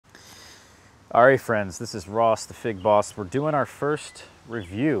All right, friends, this is Ross, the Fig Boss. We're doing our first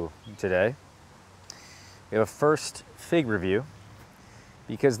review today. We have a first fig review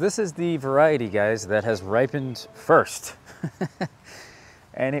because this is the variety, guys, that has ripened first.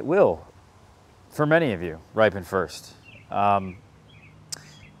 And it will, for many of you, ripen first.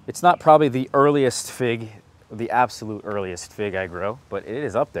 It's not probably the earliest fig, the absolute earliest fig I grow, but it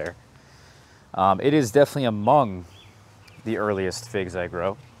is up there. It is definitely among the earliest figs I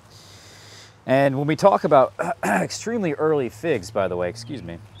grow. And when we talk about extremely early figs, by the way, excuse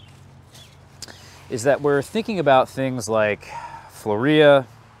me, is that we're thinking about things like Floria,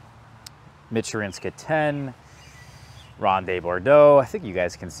 Michurinska 10, Ronde Bordeaux. I think you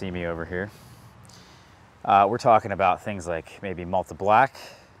guys can see me over here. We're talking about things like maybe Malta Black,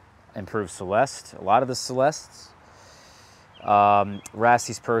 Improved Celeste, a lot of the Celestes,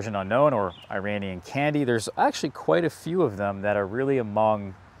 Rassie's Persian Unknown or Iranian Candy. There's actually quite a few of them that are really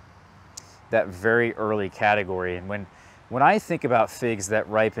among that very early category. And when I think about figs that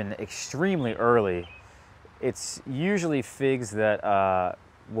ripen extremely early, it's usually figs that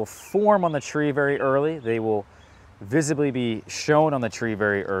will form on the tree very early. They will visibly be shown on the tree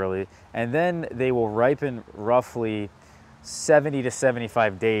very early, and then they will ripen roughly 70 to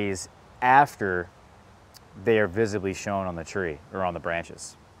 75 days after they are visibly shown on the tree or on the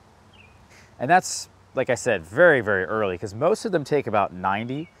branches. And that's, like I said, very, very early, because most of them take about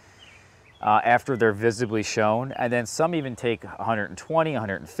 90 after they're visibly shown, and then some even take 120,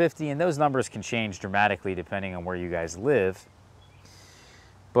 150, and those numbers can change dramatically depending on where you guys live.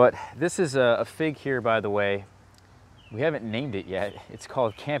 But this is a fig here, by the way. We haven't named it yet. It's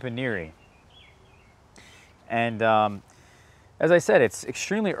called Campaniere. And as I said, it's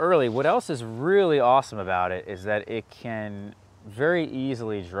extremely early. What else is really awesome about it is that it can very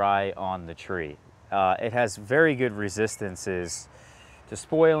easily dry on the tree. It has very good resistances to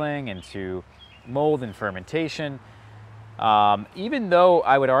spoiling and to mold and fermentation. Even though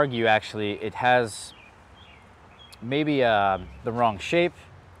I would argue actually it has maybe the wrong shape.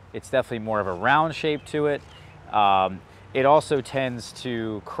 It's definitely more of a round shape to it. It also tends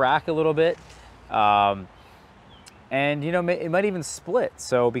to crack a little bit. And you know, it might even split.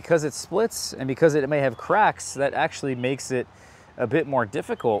 So because it splits and because it may have cracks, that actually makes it a bit more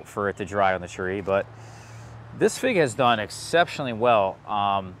difficult for it to dry on the tree. But this fig has done exceptionally well.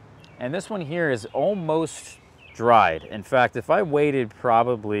 And this one here is almost dried. In fact, if I waited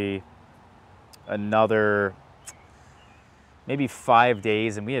probably another maybe 5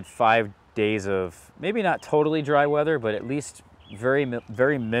 days, and we had 5 days of maybe not totally dry weather, but at least very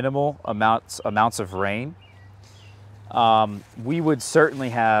minimal amounts of rain, we would certainly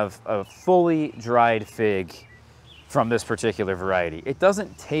have a fully dried fig from this particular variety. It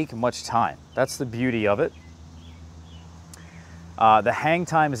doesn't take much time. That's the beauty of it. The hang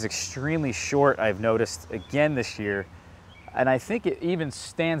time is extremely short, I've noticed again this year, and I think it even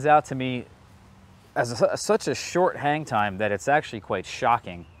stands out to me as such a short hang time that it's actually quite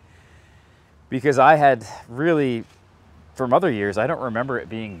shocking, because I had really, from other years, I don't remember it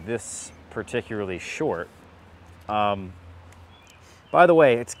being this particularly short. By the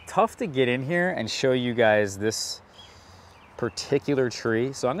way, it's tough to get in here and show you guys this particular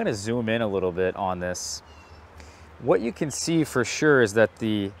tree, so I'm going to zoom in a little bit on this. What you can see for sure is that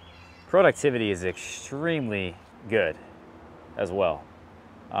the productivity is extremely good as well.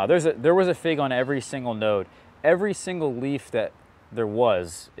 There was a fig on every single node. Every single leaf that there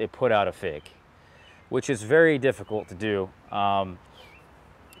was, it put out a fig, which is very difficult to do.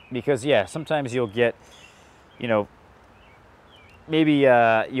 Because yeah, sometimes you'll get, you know, maybe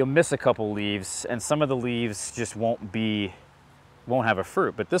you'll miss a couple leaves, and some of the leaves just won't have a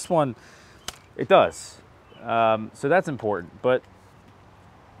fruit. But this one, it does. So that's important. But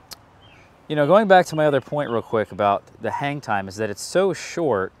you know, going back to my other point real quick about the hang time, is that it's so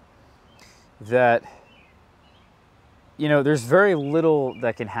short that, you know, there's very little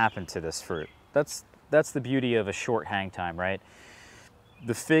that can happen to this fruit. That's the beauty of a short hang time, right?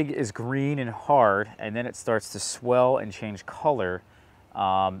 The fig is green and hard, and then it starts to swell and change color.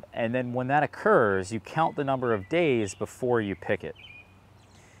 And then when that occurs, you count the number of days before you pick it.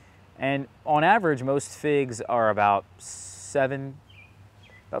 And on average, most figs are about 7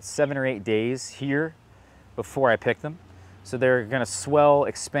 or 8 days here before I pick them. So they're gonna swell,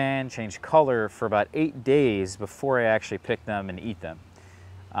 expand, change color for about 8 days before I actually pick them and eat them.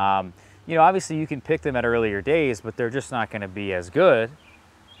 You know, obviously you can pick them at earlier days, but they're just not gonna be as good.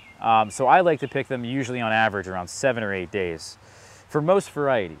 So I like to pick them usually on average around 7 or 8 days for most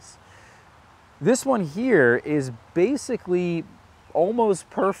varieties. This one here is basically almost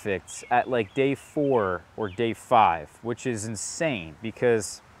perfect at like day 4 or day 5, which is insane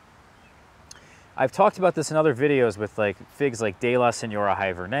because I've talked about this in other videos with like figs like De La Senora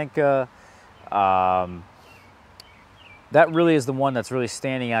Hivernenka. That really is the one that's really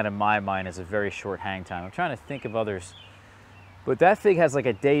standing out in my mind as a very short hang time. I'm trying to think of others, but that fig has like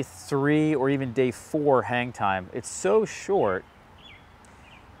a day 3 or even day 4 hang time. It's so short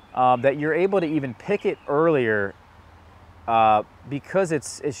that you're able to even pick it earlier because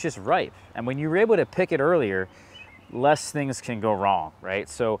it's just ripe. And when you're able to pick it earlier, less things can go wrong, right?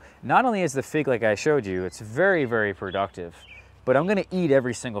 So not only is the fig, like I showed you, it's very, very productive, but I'm gonna eat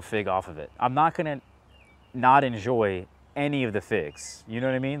every single fig off of it. I'm not gonna not enjoy any of the figs. You know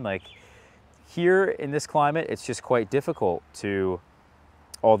what I mean? Like here in this climate, it's just quite difficult to,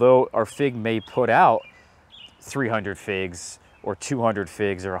 although our fig may put out 300 figs or 200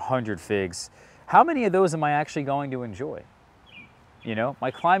 figs or 100 figs, how many of those am I actually going to enjoy? You know,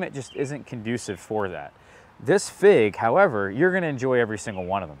 my climate just isn't conducive for that. This fig, however, you're gonna enjoy every single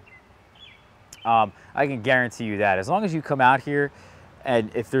one of them. I can guarantee you that. As long as you come out here,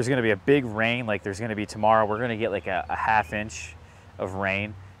 and if there's gonna be a big rain, like there's gonna be tomorrow, we're gonna get like a ½ inch of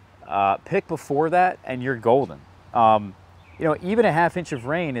rain. Pick before that and you're golden. You know, even a ½ inch of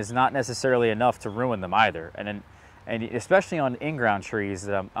rain is not necessarily enough to ruin them either. And especially on in-ground trees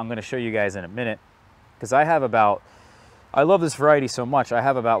that I'm gonna show you guys in a minute, because I love this variety so much. I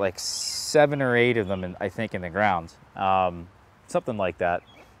have about like 7 or 8 of them, I think, in the ground, something like that.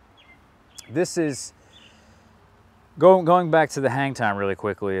 This is going back to the hang time really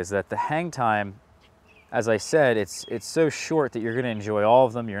quickly. Is that the hang time? As I said, it's so short that you're going to enjoy all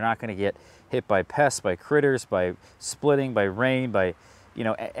of them. You're not going to get hit by pests, by critters, by splitting, by rain, by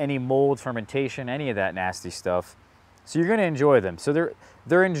any mold, fermentation, any of that nasty stuff. So you're going to enjoy them. So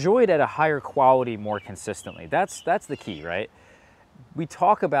they're enjoyed at a higher quality more consistently. That's the key, right? We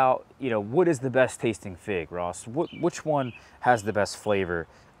talk about, what is the best tasting fig, Ross? Which one has the best flavor?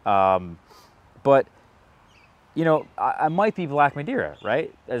 But, I might be Black Madeira,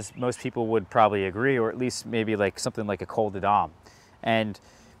 right? As most people would probably agree, or at least maybe like something like a Col de Dame. And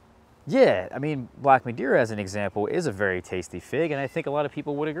yeah, I mean, Black Madeira, as an example, is a very tasty fig, and I think a lot of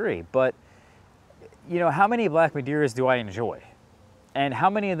people would agree. But, how many Black Madeiras do I enjoy? And how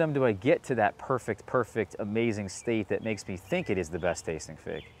many of them do I get to that perfect, amazing state that makes me think it is the best tasting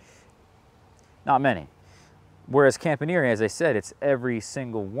fig? Not many. Whereas Campaniere, as I said, it's every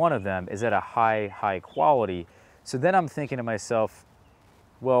single one of them is at a high quality. So then I'm thinking to myself,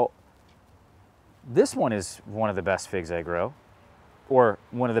 well, this one is one of the best figs I grow, or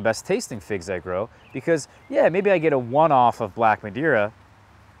one of the best tasting figs I grow, because yeah, maybe I get a one-off of Black Madeira,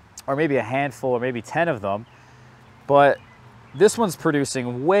 or maybe a handful, or maybe 10 of them, but this one's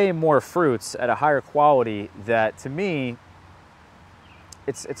producing way more fruits at a higher quality that, to me,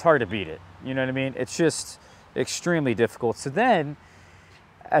 it's hard to beat it. You know what I mean? It's just extremely difficult. So then,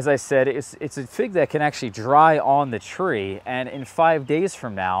 as I said, it's a fig that can actually dry on the tree, and in 5 days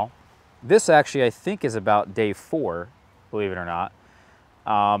from now, this actually I think is about day 4, believe it or not.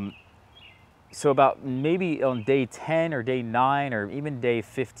 So about maybe on day 10 or day 9 or even day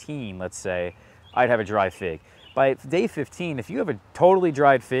 15, let's say, I'd have a dry fig. By day 15, if you have a totally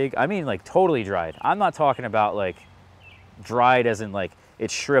dried fig, I mean like totally dried. I'm not talking about like dried as in like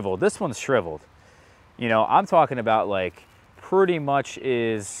it's shriveled. This one's shriveled. I'm talking about like pretty much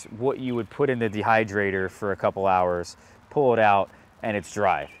is what you would put in the dehydrator for a couple hours, pull it out, and it's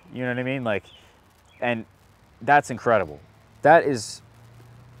dry. You know what I mean? Like, and that's incredible. That is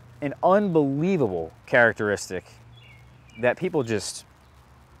an unbelievable characteristic that people just,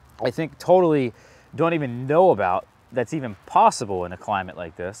 I think, totally don't even know about, that's even possible in a climate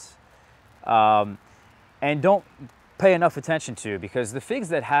like this, and don't pay enough attention to, because the figs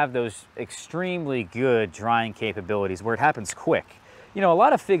that have those extremely good drying capabilities where it happens quick, a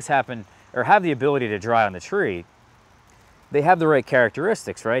lot of figs have the ability to dry on the tree. They have the right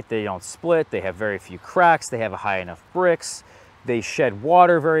characteristics, right? They don't split, they have very few cracks, they have a high enough bricks, they shed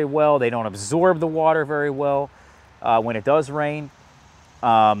water very well, they don't absorb the water very well when it does rain.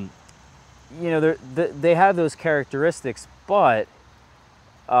 They have those characteristics, but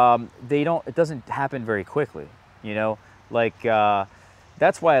it doesn't happen very quickly,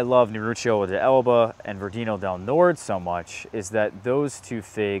 that's why I love Neruccio de Elba and Verdino del Nord so much, is that those two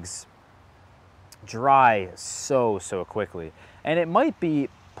figs dry so quickly. And it might be,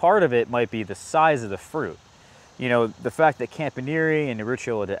 part of it might be the size of the fruit. The fact that Campaniere and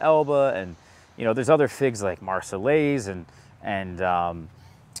Neruccio de Elba and, there's other figs like Marseillaise and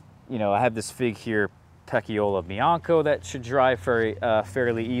I have this fig here, Pecchiola Bianco, that should dry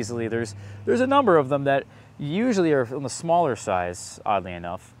fairly easily. There's a number of them that usually are on the smaller size, oddly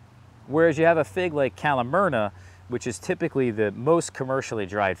enough. Whereas you have a fig like Calamerna, which is typically the most commercially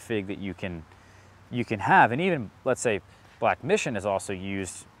dried fig that you can you can have. And even, let's say, Black Mission is also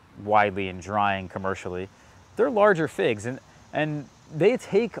used widely in drying commercially. They're larger figs, and they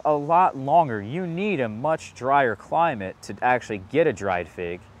take a lot longer. You need a much drier climate to actually get a dried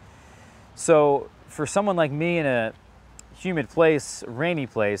fig. So for someone like me in a humid place, rainy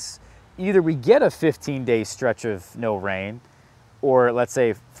place, either we get a 15-day stretch of no rain, or let's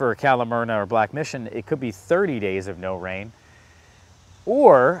say for Calamurna or Black Mission, it could be 30 days of no rain,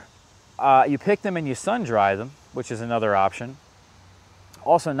 or you pick them and you sun dry them, which is another option.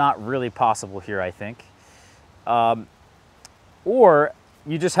 Also not really possible here, I think. Or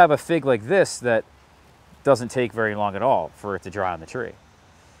you just have a fig like this that doesn't take very long at all for it to dry on the tree.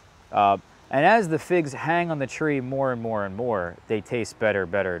 And as the figs hang on the tree more and more and more, they taste better,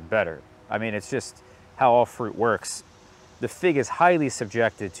 better, and better. I mean, it's just how all fruit works. The fig is highly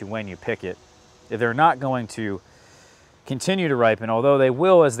subjected to when you pick it. They're not going to continue to ripen, although they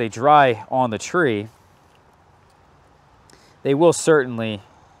will as they dry on the tree. They will certainly,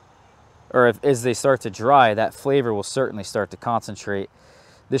 or as they start to dry, that flavor will certainly start to concentrate.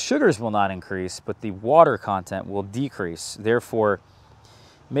 The sugars will not increase, but the water content will decrease, therefore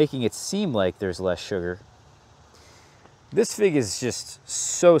making it seem like there's less sugar. This fig is just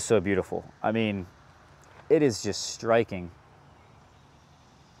so, so beautiful. I mean, it is just striking,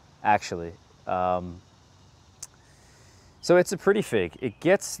 actually. So it's a pretty fig. It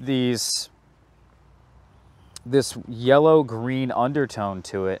gets this yellow-green undertone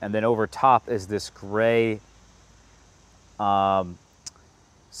to it, and then over top is this gray.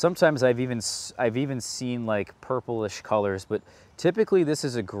 Sometimes I've even seen like purplish colors, but typically this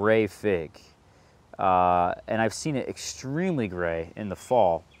is a gray fig. And I've seen it extremely gray in the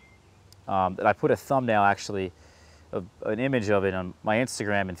fall. And I put a thumbnail, actually, of an image of it on my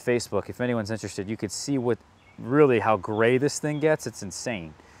Instagram and Facebook. If anyone's interested, you could see how gray this thing gets. It's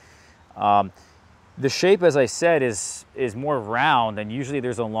insane. The shape, as I said, is more round, and usually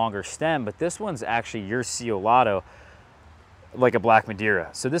there's a longer stem, but this one's actually urceolato, like a Black Madeira.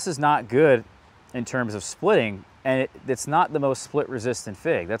 So this is not good in terms of splitting, and it's not the most split resistant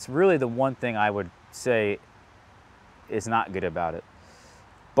fig. That's really the one thing I would say is not good about it.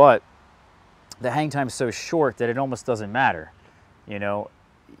 But the hang time is so short that it almost doesn't matter. You know,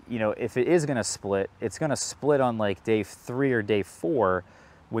 if it is gonna split, it's gonna split on like day 3 or day 4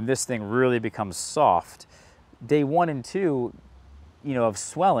 when this thing really becomes soft. Day 1 and 2, of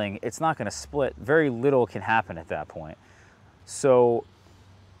swelling, it's not gonna split. Very little can happen at that point. So,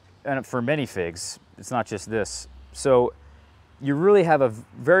 and for many figs, it's not just this. So you really have a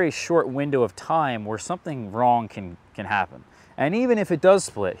very short window of time where something wrong can happen. And even if it does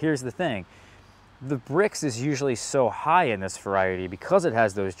split, here's the thing. The Brix is usually so high in this variety because it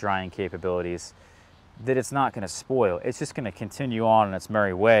has those drying capabilities that it's not going to spoil. It's just going to continue on in its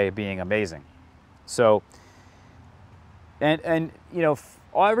merry way, being amazing. So, and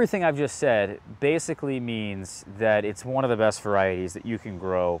everything I've just said basically means that it's one of the best varieties that you can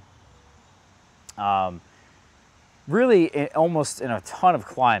grow. Really, almost in a ton of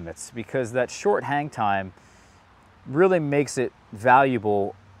climates, because that short hang time really makes it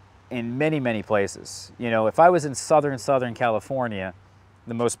valuable in many, many places. If I was in Southern California,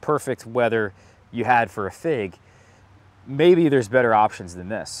 the most perfect weather you had for a fig, maybe there's better options than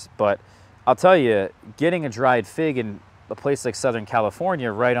this. But I'll tell you, getting a dried fig in a place like Southern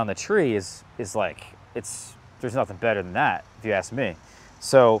California right on the tree is like, there's nothing better than that, if you ask me.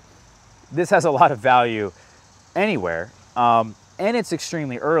 So this has a lot of value anywhere, and it's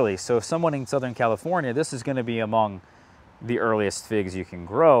extremely early. So if someone in Southern California, this is going to be among the earliest figs you can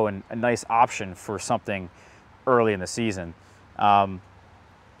grow, and a nice option for something early in the season.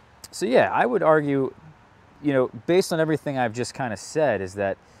 So yeah, I would argue, based on everything I've just kind of said, is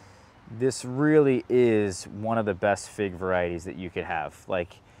that this really is one of the best fig varieties that you could have.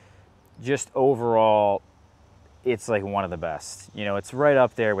 Like, just overall, it's like one of the best. It's right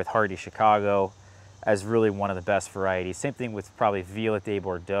up there with Hardy Chicago as really one of the best varieties. Same thing with probably Violet de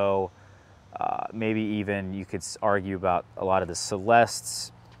Bordeaux. Maybe even you could argue about a lot of the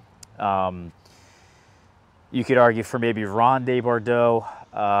Celestes. You could argue for maybe Ronde de Bordeaux.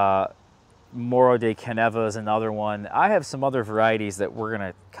 Moro de Caneva is another one. I have some other varieties that we're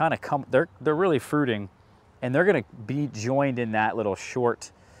gonna kind of come, they're really fruiting, and they're gonna be joined in that little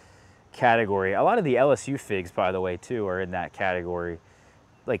short category. A lot of the LSU figs, by the way, too, are in that category.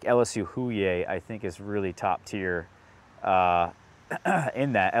 Like LSU Huye, I think, is really top tier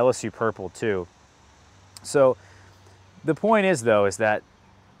in that. LSU Purple too. So the point is, though, is that,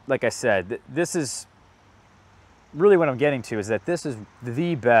 like I said, this is really what I'm getting to, is that this is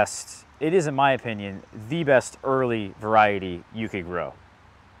the best, it is, in my opinion, the best early variety you could grow.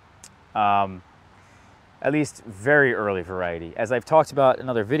 at least very early variety. As I've talked about in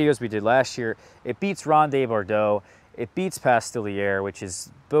other videos we did last year, it beats Ronde Bordeaux, it beats Pastilliere, which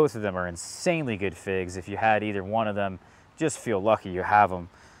is, both of them are insanely good figs. If you had either one of them, just feel lucky you have them.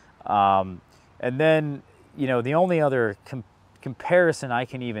 And then, you know, the only other comparison I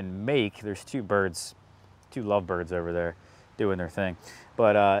can even make, there's two lovebirds over there doing their thing.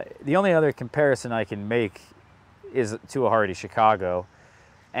 But the only other comparison I can make is to a Hardy Chicago.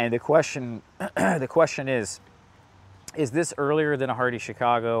 And the question, is this earlier than a Hardy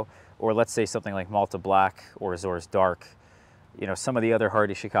Chicago, or let's say something like Malta Black or Azores Dark? You know, some of the other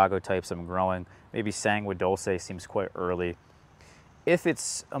Hardy Chicago types I'm growing, maybe Sangue Dulce seems quite early. If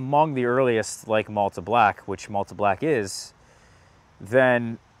it's among the earliest, like Malta Black, which Malta Black is,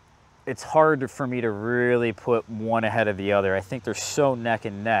 then it's hard for me to really put one ahead of the other. I think they're so neck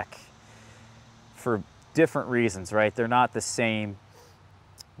and neck for different reasons, right? They're not the same.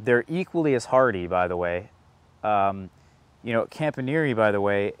 They're equally as hardy, by the way. You know, Campaniere, by the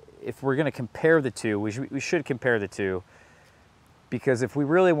way, if we're going to compare the two, we should compare the two, because if we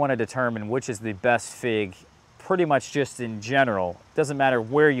really want to determine which is the best fig, pretty much just in general, doesn't matter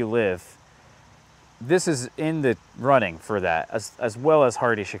where you live, this is in the running for that, as well as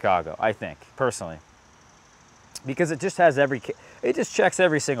Hardy Chicago, I think, personally. Because it just has it just checks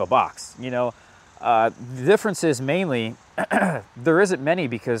every single box, you know. The difference is mainly, there isn't many,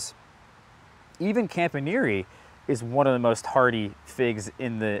 because even Campaniere is one of the most hardy figs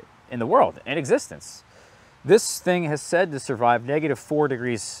in the world, in existence. This thing has said to survive -4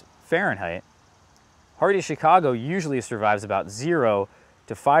 degrees Fahrenheit. Hardy Chicago usually survives about 0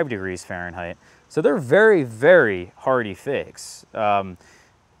 to 5 degrees Fahrenheit. So they're very, very hardy figs.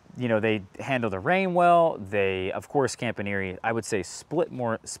 You know, they handle the rain well. They, of course, Campaniere, I would say, splits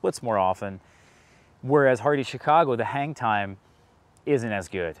more often. Whereas Hardy Chicago, the hang time isn't as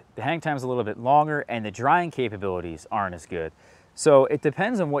good. The hang time's a little bit longer, and the drying capabilities aren't as good. So it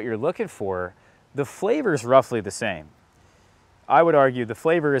depends on what you're looking for. The flavor's roughly the same. I would argue the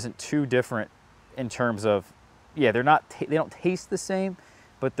flavor isn't too different in terms of, yeah, they don't taste the same,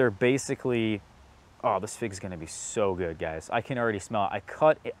 but they're basically, oh, this fig's gonna be so good, guys. I can already smell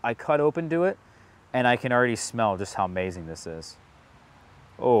it. I cut open to it, and I can already smell just how amazing this is.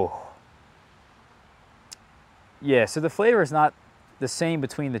 Oh. Yeah, so the flavor is not the same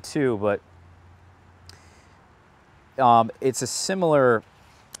between the two, but it's a similar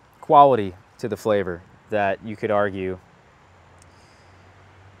quality to the flavor that you could argue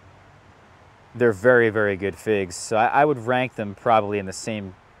they're very, very good figs. So I would rank them probably in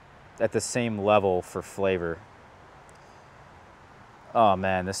at the same level for flavor. Oh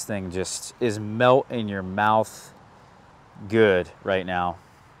man, this thing just is melt in your mouth good right now.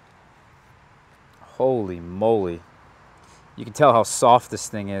 Holy moly. You can tell how soft this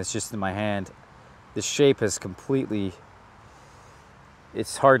thing is just in my hand. The shape has completely,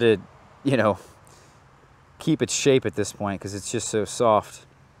 it's hard to, you know, keep its shape at this point because it's just so soft.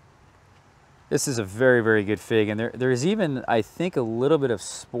 This is a very, very good fig, and there's even, I think, a little bit of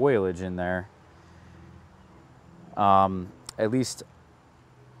spoilage in there. At least,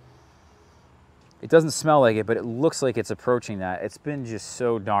 it doesn't smell like it, but it looks like it's approaching that. It's been just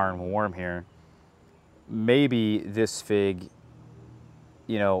so darn warm here. Maybe this fig,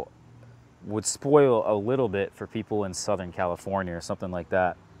 you know, would spoil a little bit for people in Southern California or something like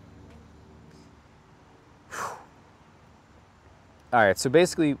that. Whew. All right, so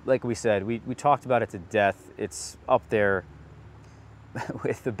basically, like we said, we talked about it to death. It's up there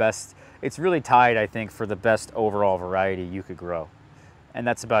with the best. It's really tied, I think, for the best overall variety you could grow. And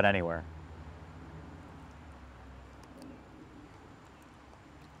that's about anywhere.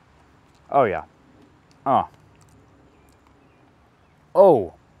 Oh, yeah. Oh.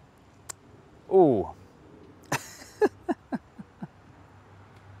 Oh. Ooh.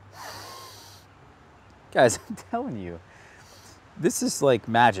 Guys, I'm telling you. This is like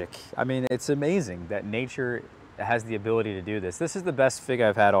magic. I mean, it's amazing that nature has the ability to do this. This is the best fig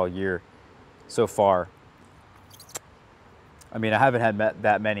I've had all year so far. I mean, I haven't had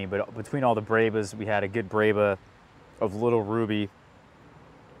that many, but between all the Brebas, we had a good Breba of Little Ruby.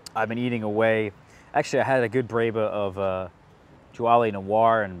 I've been eating away. Actually, I had a good Breba of Jouale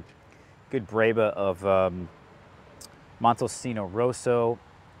Noir and good Breba of Montesino Rosso.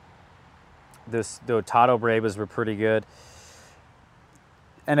 The Otato Brebas were pretty good.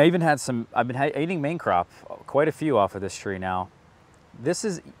 And I even had some, I've been eating main crop, quite a few off of this tree now. This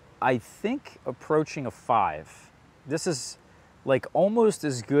is, I think, approaching a 5. This is like almost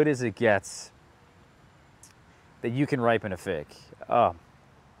as good as it gets that you can ripen a fig. Oh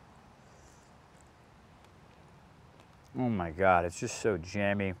my God, it's just so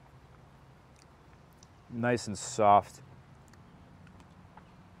jammy. nice and soft.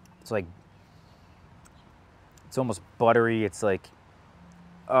 It's like, it's almost buttery. It's like,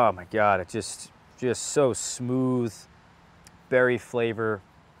 oh my God, it just so smooth. Berry flavor.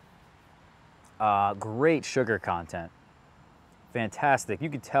 Great sugar content. Fantastic. You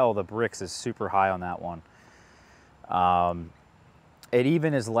can tell the bricks is super high on that one. It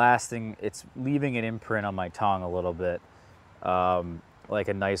even is lasting, it's leaving an imprint on my tongue a little bit, like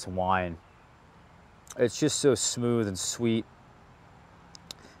a nice wine. It's just so smooth and sweet.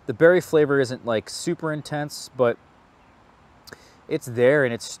 The berry flavor isn't like super intense, but it's there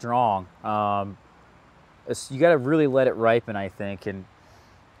and it's strong. You got to really let it ripen, I think. And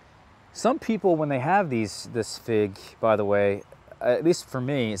some people, when they have this fig, by the way, at least for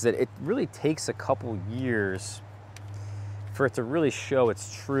me, is that it really takes a couple years for it to really show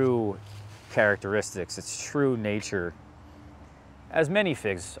its true characteristics, its true nature. As many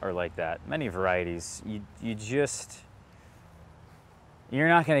figs are like that, many varieties. You're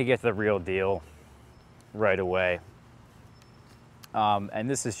not going to get the real deal right away. And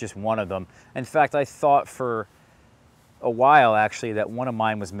this is just one of them. In fact, I thought for a while, actually, that one of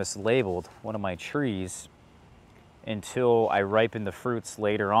mine was mislabeled, one of my trees, until I ripened the fruits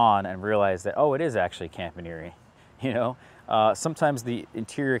later on and realized that, oh, it is actually Campaniere. You know, sometimes the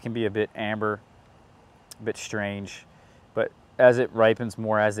interior can be a bit amber, a bit strange, but as it ripens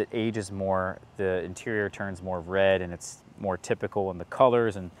more, as it ages more, the interior turns more red and it's more typical in the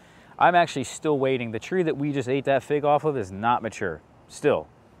colors. And I'm actually still waiting. The tree that we just ate that fig off of is not mature still.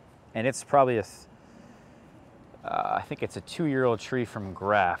 And it's probably I think it's a 2-year-old tree from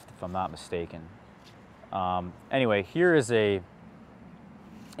graft, if I'm not mistaken. Anyway, here is a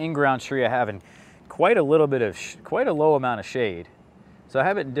in-ground tree I have in quite a low amount of shade. So I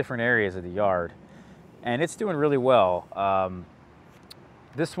have it in different areas of the yard, and it's doing really well.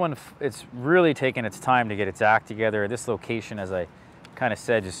 This one, it's really taken its time to get its act together. This location, as I kind of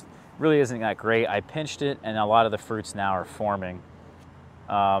said, just really isn't that great. I pinched it, and a lot of the fruits now are forming.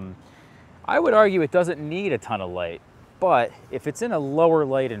 I would argue it doesn't need a ton of light, but if it's in a lower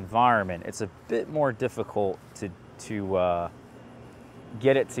light environment, it's a bit more difficult to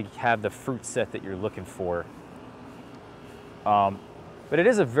get it to have the fruit set that you're looking for. But it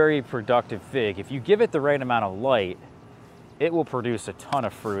is a very productive fig. If you give it the right amount of light, it will produce a ton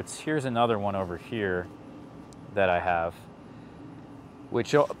of fruits. Here's another one over here that I have,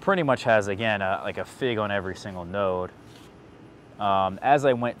 which pretty much has, again, like a fig on every single node. As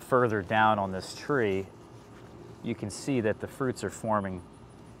I went further down on this tree, you can see that the fruits are forming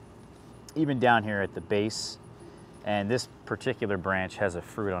even down here at the base. And this particular branch has a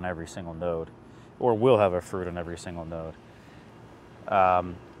fruit on every single node, or will have a fruit on every single node.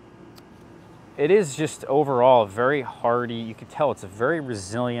 It is just overall very hardy. You can tell it's a very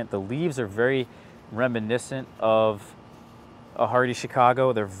resilient. The leaves are very reminiscent of a hardy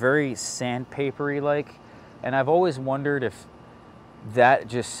Chicago. They're very sandpapery like. And I've always wondered if that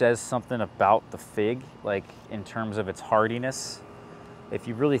just says something about the fig, like in terms of its hardiness. If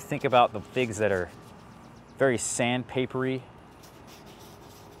you really think about the figs that are very sandpapery,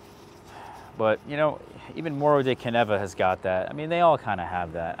 but you know, even Moro de Caneva has got that. I mean, they all kind of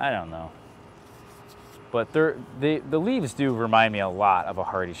have that. I don't know. But the leaves do remind me a lot of a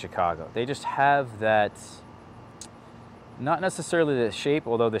hardy Chicago. They just have that, not necessarily the shape,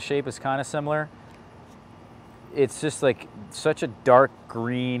 although the shape is kind of similar. It's just like such a dark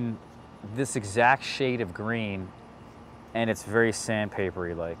green, this exact shade of green, and it's very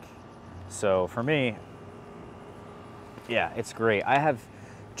sandpapery like. So for me, yeah, it's great. I have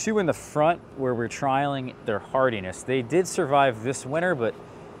two in the front where we're trialing their hardiness. They did survive this winter, but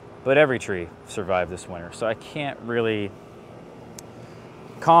every tree survived this winter. So I can't really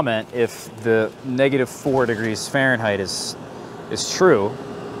comment if the -4 degrees Fahrenheit is true.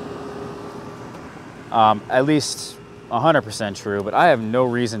 At least 100% true, but I have no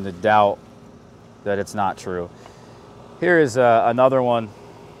reason to doubt that it's not true. Here is another one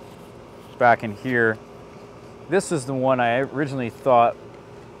back in here. This is the one I originally thought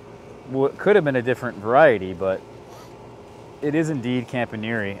could have been a different variety, but it is indeed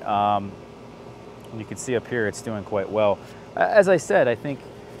Campaniere. You can see up here it's doing quite well. As I said, I think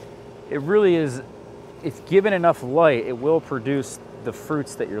it really is, if given enough light, it will produce the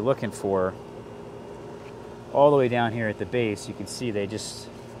fruits that you're looking for. All the way down here at the base, you can see they just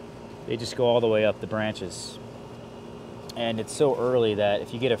go all the way up the branches. And it's so early that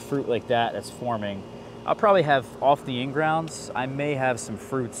if you get a fruit like that that's forming, I'll probably have off the in-grounds, I may have some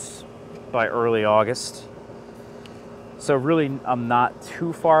fruits by early August. So really, I'm not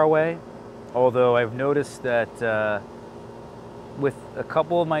too far away, although I've noticed that with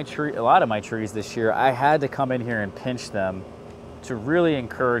a lot of my trees this year, I had to come in here and pinch them to really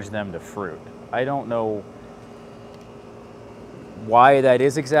encourage them to fruit. I don't know why that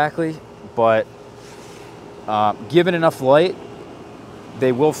is exactly, but given enough light,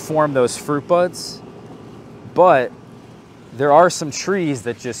 they will form those fruit buds. But there are some trees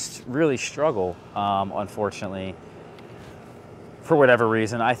that just really struggle, unfortunately, for whatever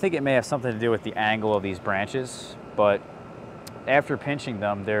reason. I think it may have something to do with the angle of these branches, but after pinching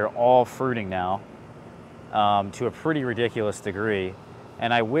them, they're all fruiting now to a pretty ridiculous degree.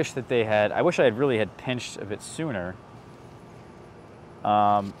 And I wish that I wish I had really had pinched a bit sooner.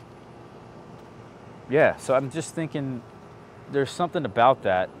 Yeah, so I'm just thinking there's something about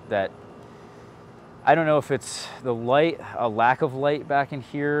that I don't know if it's the light, a lack of light back in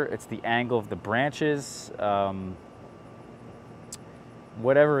here, it's the angle of the branches,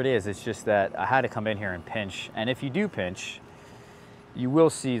 whatever it is, it's just that I had to come in here and pinch. And if you do pinch, you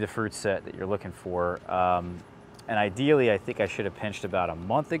will see the fruit set that you're looking for. And ideally, I think I should have pinched about a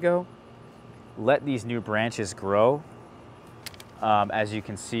month ago. Let these new branches grow. As you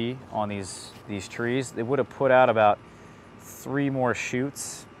can see on these trees, they would have put out about 3 more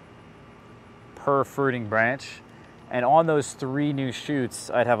shoots per fruiting branch. And on those 3 new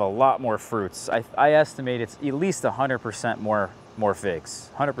shoots, I'd have a lot more fruits. I estimate it's at least 100% more figs,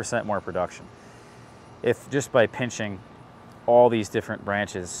 100% more production. If just by pinching all these different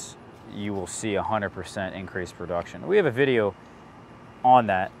branches, you will see 100% increased production. We have a video on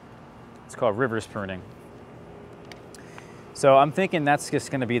that. It's called Rivers Pruning. So I'm thinking that's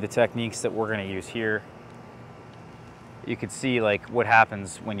just going to be the techniques that we're going to use here. You can see like what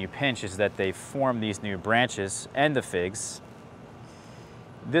happens when you pinch is that they form these new branches and the figs.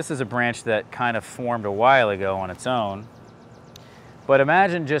 This is a branch that kind of formed a while ago on its own. But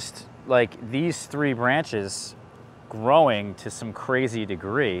imagine just like these 3 branches growing to some crazy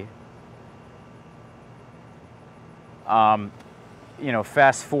degree. You know,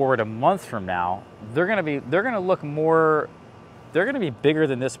 fast forward a month from now, they're going to look more, they're going to be bigger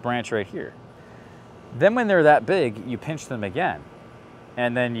than this branch right here. Then when they're that big, you pinch them again.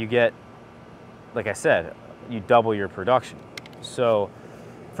 And then you get, like I said, you double your production. So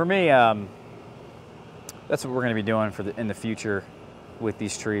for me, that's what we're going to be doing in the future with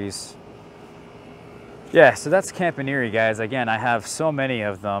these trees. Yeah, so that's Campaniere, guys. Again, I have so many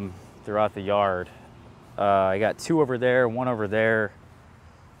of them throughout the yard. I got 2 over there, 1 over there.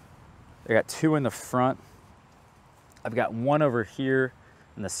 I got 2 in the front. I've got 1 over here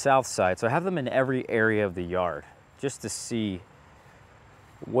on the south side. So I have them in every area of the yard just to see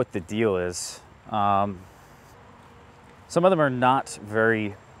what the deal is. Some of them are not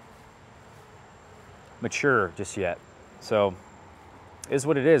very mature just yet. So it is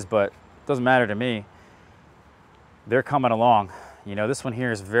what it is, but it doesn't matter to me. They're coming along. You know, this one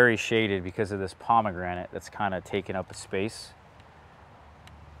here is very shaded because of this pomegranate that's kind of taking up a space.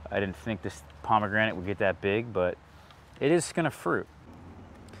 I didn't think this pomegranate would get that big, but it is going to fruit.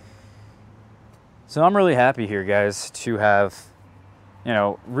 So I'm really happy here, guys, to have, you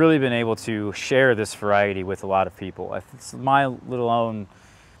know, really been able to share this variety with a lot of people. It's my little own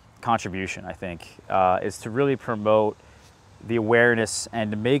contribution, I think, is to really promote the awareness and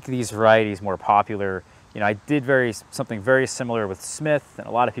to make these varieties more popular. You know, I did something very similar with Smith, and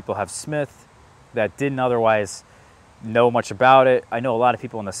a lot of people have Smith that didn't otherwise know much about it. I know a lot of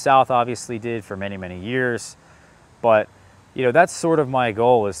people in the South obviously did for many, many years, but you know, that's sort of my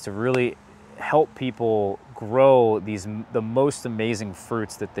goal, is to really help people grow the most amazing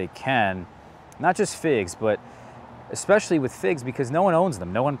fruits that they can. Not just figs, but especially with figs, because no one owns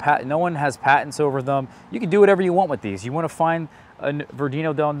them. No one has patents over them. You can do whatever you want with these. You want to find a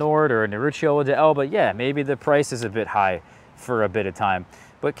Verdino del Nord or a Neruccio de Elba, yeah, maybe the price is a bit high for a bit of time.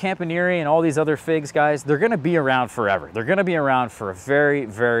 But Campaniere and all these other figs, guys, they're going to be around forever. They're going to be around for a very,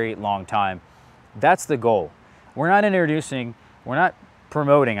 very long time. That's the goal. We're not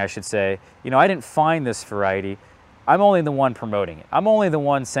promoting, I should say. You know, I didn't find this variety. I'm only the one promoting it. I'm only the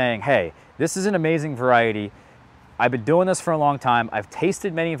one saying, hey, this is an amazing variety. I've been doing this for a long time. I've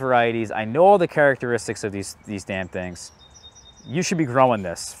tasted many varieties. I know all the characteristics of these damn things. You should be growing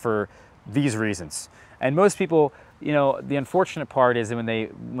this for these reasons. And most people, you know, the unfortunate part is that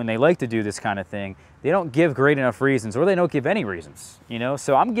when they like to do this kind of thing, they don't give great enough reasons, or they don't give any reasons, you know?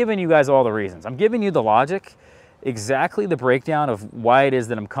 So I'm giving you guys all the reasons. I'm giving you the logic, exactly the breakdown of why it is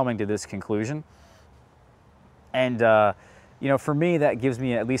that I'm coming to this conclusion. And, you know, for me, that gives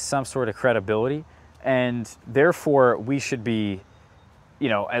me at least some sort of credibility. And therefore, we should be, you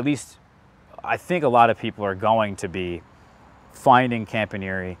know, at least I think a lot of people are going to be finding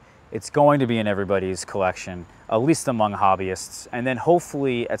Campaniere It's going to be in everybody's collection, at least among hobbyists. And then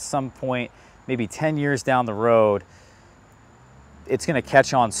hopefully at some point, maybe 10 years down the road, it's going to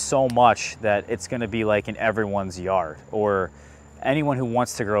catch on so much that it's going to be like in everyone's yard, or anyone who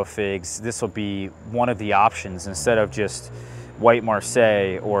wants to grow figs, this will be one of the options instead of just white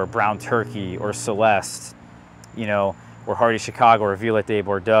Marseille or brown Turkey or Celeste, you know, or Hardy Chicago or Violet de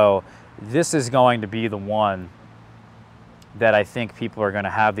Bordeaux. This is going to be the one that I think people are going to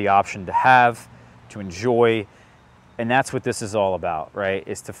have the option to have, to enjoy. And that's what this is all about, right?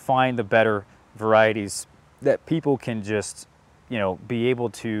 Is to find the better varieties that people can just, you know, be able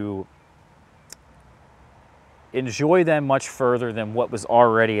to enjoy them much further than what was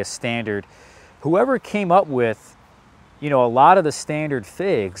already a standard. Whoever came up with, you know, a lot of the standard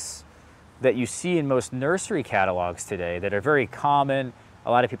figs that you see in most nursery catalogs today that are very common,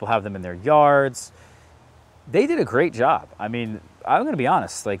 a lot of people have them in their yards, they did a great job. I mean, I'm going to be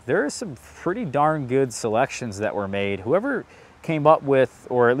honest, like there are some pretty darn good selections that were made. Whoever came up with,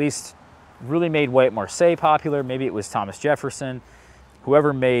 or at least really made white Marseille popular, maybe it was Thomas Jefferson,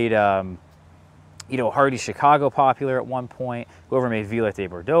 whoever made, you know, Hardy Chicago popular at one point, whoever made Violet de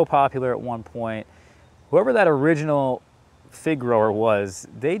Bordeaux popular at one point, whoever that original fig grower was,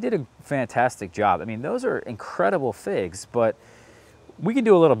 they did a fantastic job. I mean, those are incredible figs, but we can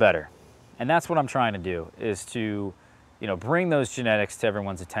do a little better. And that's what I'm trying to do, is to, you know, bring those genetics to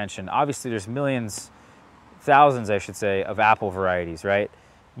everyone's attention. Obviously, there's millions, thousands, I should say, of apple varieties, right?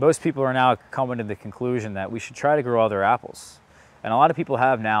 Most people are now coming to the conclusion that we should try to grow other apples. And a lot of people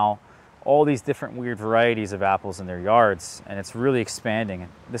have now all these different weird varieties of apples in their yards, and it's really expanding.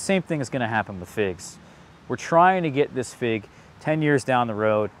 The same thing is going to happen with figs. We're trying to get this fig 10 years down the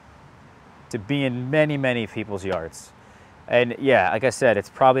road to be in many, many people's yards. And yeah, like I said, it's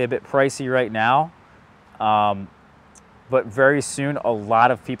probably a bit pricey right now, but very soon a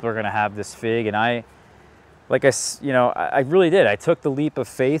lot of people are going to have this fig. And I really did. I took the leap of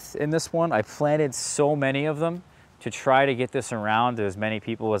faith in this one. I planted so many of them to try to get this around to as many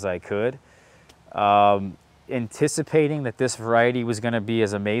people as I could, anticipating that this variety was going to be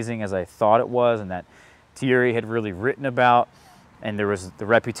as amazing as I thought it was, and that Thierry had really written about, and there was the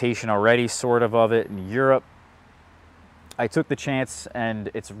reputation already sort of it in Europe. I took the chance, and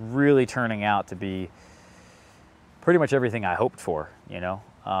it's really turning out to be pretty much everything I hoped for, you know?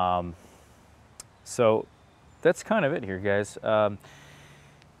 So that's kind of it here, guys.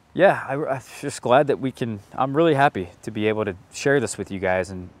 Yeah, I'm just glad that I'm really happy to be able to share this with you guys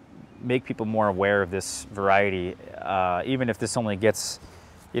and make people more aware of this variety, even if this only gets,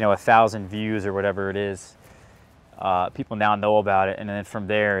 you know, 1,000 views or whatever it is. People now know about it, and then from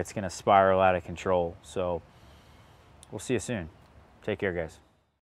there, it's going to spiral out of control. So we'll see you soon. Take care, guys.